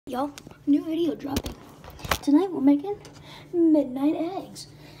y'all, new video dropping. Tonight we're making midnight eggs.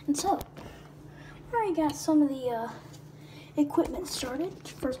 And so, we already got some of the equipment started.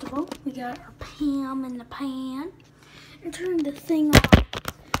 First of all, we got our pan in the pan. And turn the thing on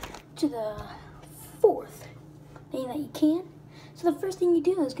to the fourth thing that you can. So the first thing you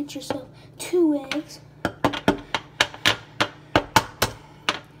do is get yourself 2 eggs.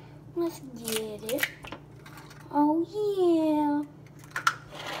 Let's get it. Oh yeah.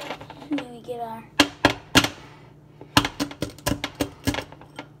 And then we get our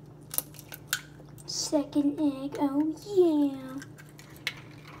second egg. Oh yeah.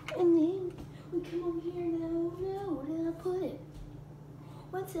 And then we come over here. No, where did I put it?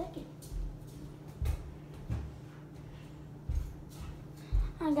 1 second.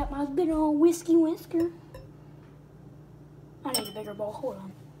 I got my good old whiskey whisker. I need a bigger bowl. Hold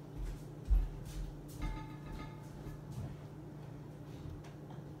on.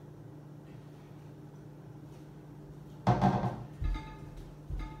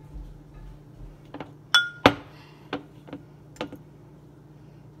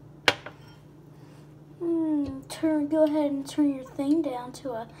 Go ahead and turn your thing down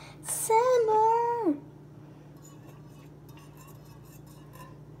to a simmer.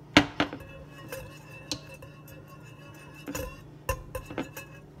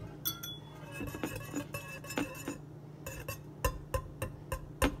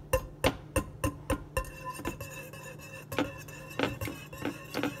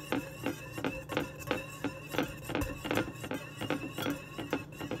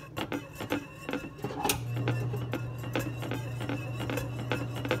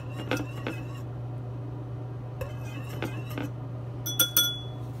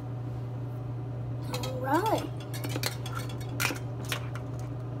 Right.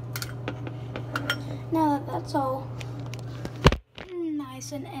 Now that that's all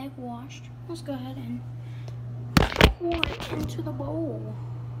nice and egg washed, let's go ahead and pour it into the bowl.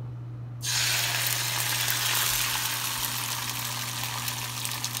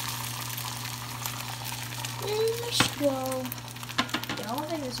 And let's go. Yeah, I don't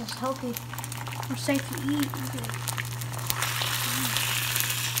think this is healthy or safe to eat either.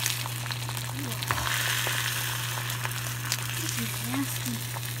 Nasty.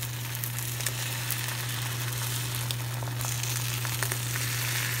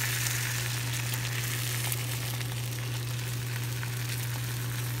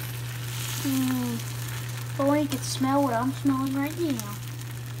 Boy, you can smell what I'm smelling right now.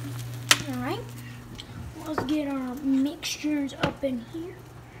 Alright, let's get our mixtures up in here.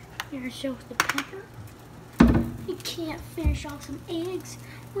 Get ourselves the pepper. You can't finish off some eggs.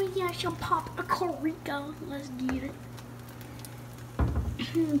 We got some paprika. Let's get it.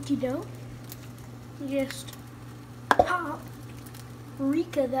 Okey-doke. Just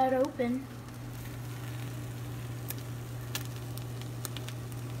paprika that open.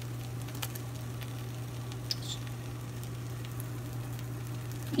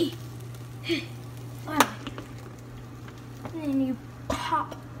 And then you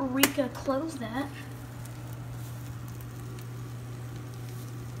paprika close that.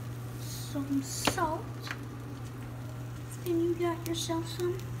 Some salt. And you got yourself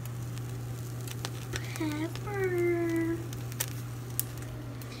some pepper.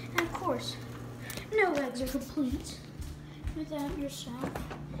 And of course, no eggs are complete without yourself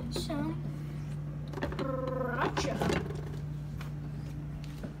some sriracha.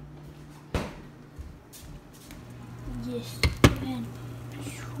 Just go ahead and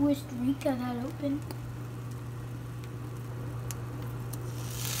twist Rika that open.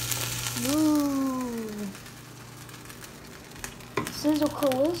 Ooh. Sizzle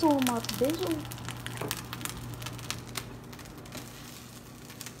calizzle my bizzle.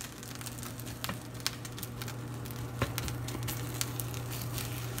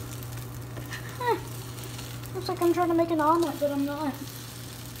 Looks like I'm trying to make an omelet, but I'm not.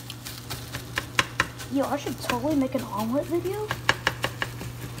 Yo, I should totally make an omelet video.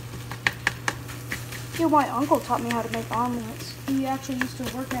 Yo, my uncle taught me how to make omelets. He actually used to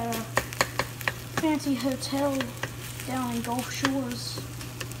work at a fancy hotel down in Gulf Shores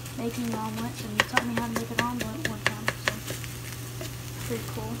making omelets, and he taught me how to make an omelet one time, so pretty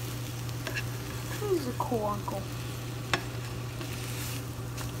cool. He's a cool uncle.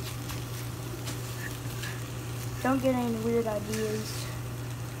 Don't get any weird ideas.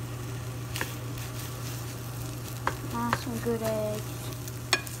 Nice and good eggs.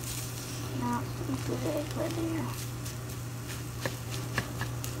 Nice and good eggs right there.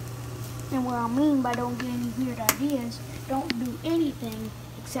 And what I mean by don't get any weird ideas, don't do anything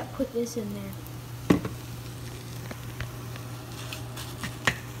except put this in there.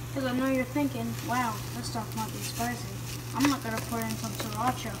 Because I know you're thinking, wow, this stuff might be spicy. I'm not going to put in some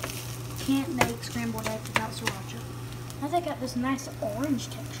sriracha. Can't make scrambled eggs without sriracha. Now they got this nice orange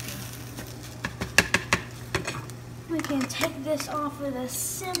texture. We can take this off of the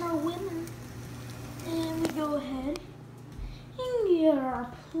simmer winner. And we go ahead and get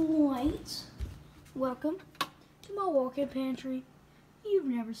our plates. Welcome to my walk-in pantry. You've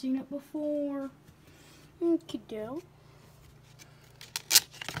never seen it before. Okey-doke.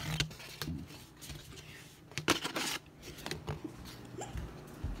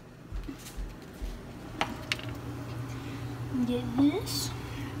 Get this.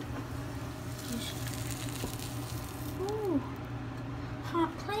 Ooh.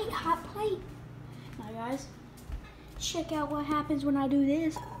 Hot plate, hot plate. Now guys, check out what happens when I do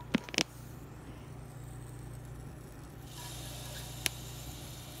this.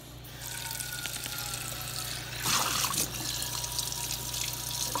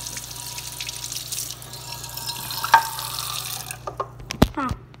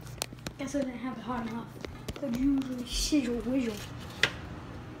 Guess I didn't have it hot enough. But usually sizzle whizzle.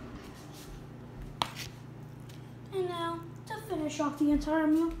 And now, to finish off the entire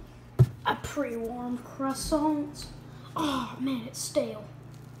meal, a pre-warmed croissant. Oh man, it's stale.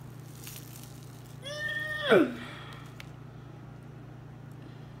 Oh,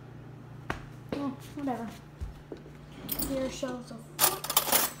 whatever. Here shows a.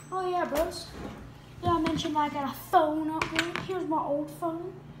 Oh yeah, bros. Did I mention I got a phone upgrade? Here's my old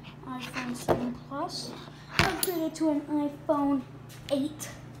phone, iPhone 7 Plus. Upgraded to an iPhone 8.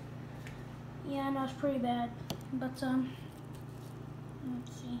 Yeah, I know it's pretty bad, but let's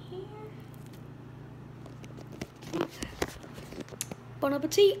see here. Bon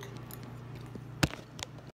appetit.